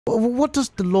What does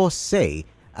the law say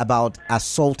about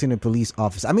assaulting a police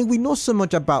officer? I mean, we know so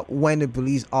much about when a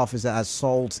police officer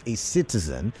assaults a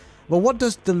citizen, but what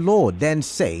does the law then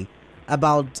say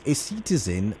about a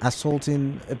citizen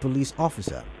assaulting a police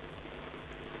officer?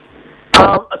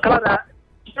 Kalada,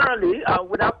 generally,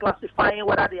 without classifying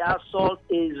whether the assault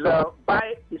is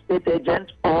by the state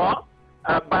agent or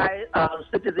by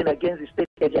citizen against the state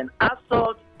agent,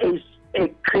 assault is a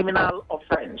criminal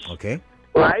offense. Okay.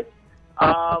 Right?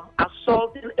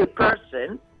 Assaulting a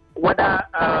person, whether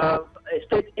a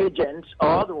state agent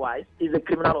or otherwise, is a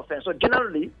criminal offense. So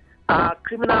generally,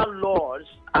 criminal laws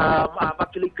have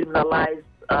actually criminalized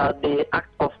the act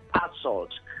of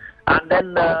assault. And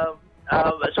then,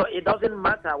 so it doesn't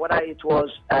matter whether it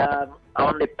was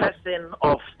on the person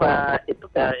of a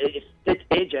state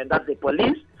agent, that's the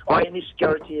police, or any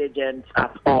security agent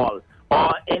at all,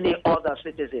 or any other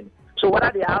citizen. So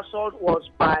whether the assault was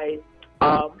by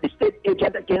the state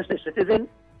agent against the citizen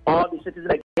or the citizen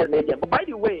against the agent. But by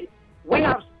the way, we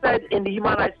have said in the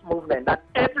human rights movement that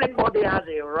everybody has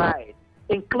a right,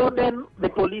 including the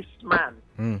policeman,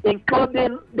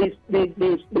 including the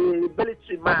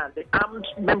military man, the armed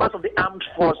members of the armed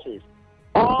forces.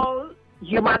 All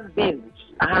human beings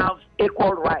have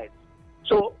equal rights.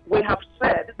 So we have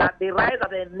said that the rights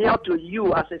that are nailed to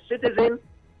you as a citizen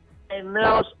and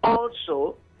nails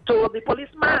also to the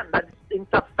policeman that is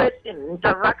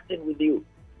interacting with you.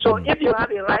 So if you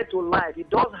have a right to life, he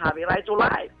does have a right to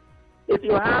life. If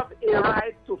you have a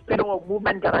right to freedom of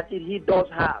movement guaranteed, he does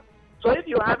have. So if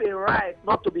you have a right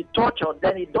not to be tortured,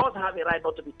 then he does have a right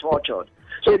not to be tortured.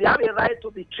 So if you have a right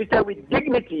to be treated with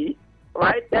dignity,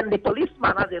 right, then the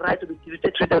policeman has a right to be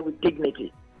treated with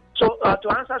dignity. So to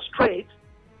answer straight,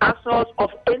 assault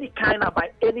of any kind by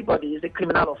anybody is a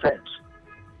criminal offense.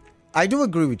 I do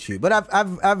agree with you, but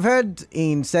I've heard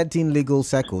in certain legal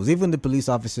circles, even the police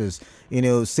officers,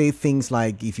 say things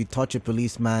like if you touch a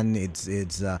policeman, it's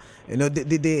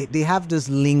they have this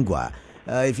lingua.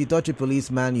 If you touch a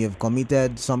policeman, you've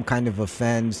committed some kind of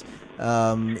offense.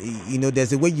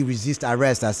 There's a way you resist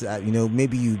arrest, as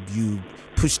maybe you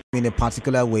push them in a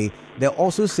particular way. They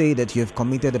also say that you have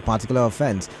committed a particular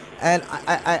offense, and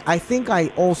I think I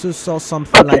also saw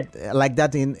something like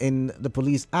that in the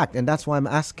Police Act, and that's why I'm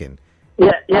asking.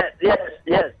 Yes.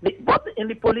 Both in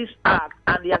the Police Act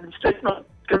and the Administration of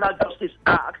Criminal Justice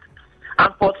Act,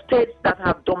 and for states that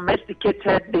have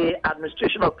domesticated the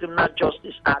Administration of Criminal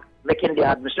Justice Act, making the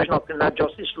Administration of Criminal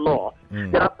Justice law,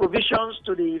 there are provisions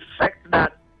to the effect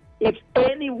that if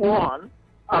anyone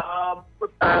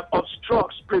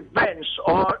obstructs, prevents,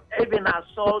 or even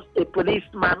assaults a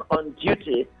policeman on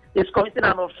duty, is committing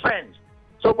an offense.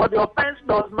 So, but the offense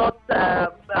does not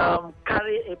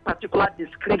carry a particular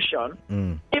description.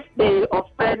 If the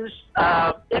offense,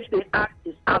 if the act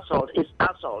is assault, it's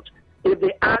assault. If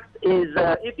the act is,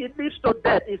 if it leads to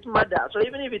death, it's murder. So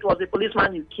even if it was a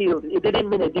policeman you killed, it didn't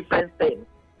mean a different thing.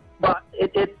 But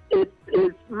it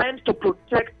is meant to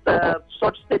protect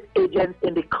such state agents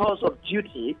in the course of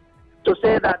duty, to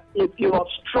say that if you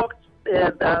obstruct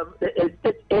the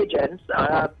state agents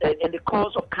in the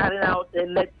course of carrying out a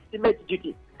legitimate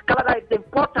duty. Kalada, it's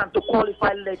important to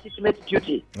qualify legitimate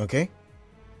duty. Okay.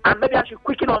 And maybe I should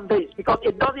quicken on this, because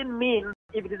it doesn't mean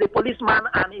if it is a policeman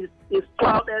and is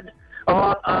clouded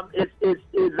or is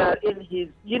in his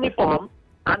uniform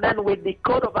and then with the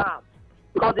coat of arms.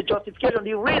 Because the justification,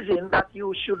 the reason that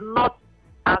you should not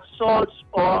assault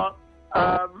or,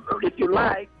 if you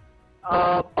like,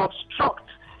 obstruct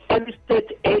any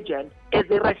state agent is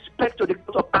a respect to the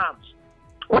coat of arms,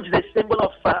 which is a symbol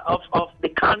of the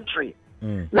country.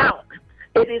 Now,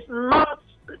 it is not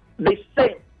the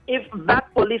same if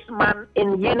that policeman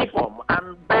in uniform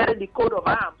and bearing the coat of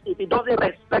arms, if he doesn't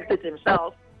respect it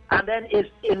himself and then is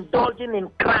indulging in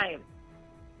crime,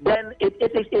 then it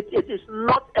is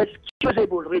not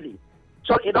excusable, really.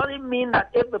 So it doesn't mean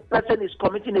that if the person is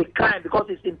committing a crime because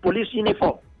he's in police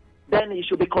uniform, then he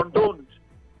should be condoned.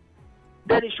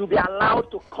 Then he should be allowed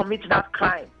to commit that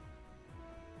crime.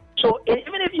 So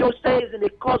even if you say it's in the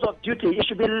course of duty, it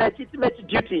should be legitimate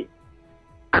duty.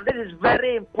 And this is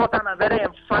very important and very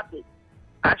emphatic.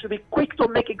 I should be quick to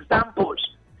make examples.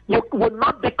 You would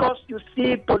not, because you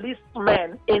see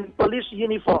policemen in police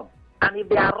uniform, and if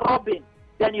they are robbing,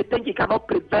 then you think you cannot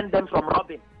prevent them from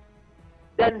robbing.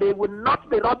 Then they will not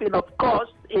be robbing, of course,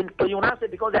 you not say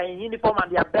because they are in uniform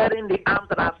and they are bearing the arms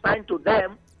that are assigned to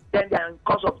them, then they are in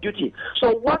course of duty.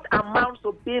 So what amounts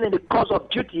to being in the course of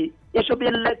duty, it should be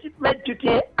legitimate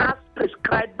duty as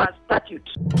prescribed by statute.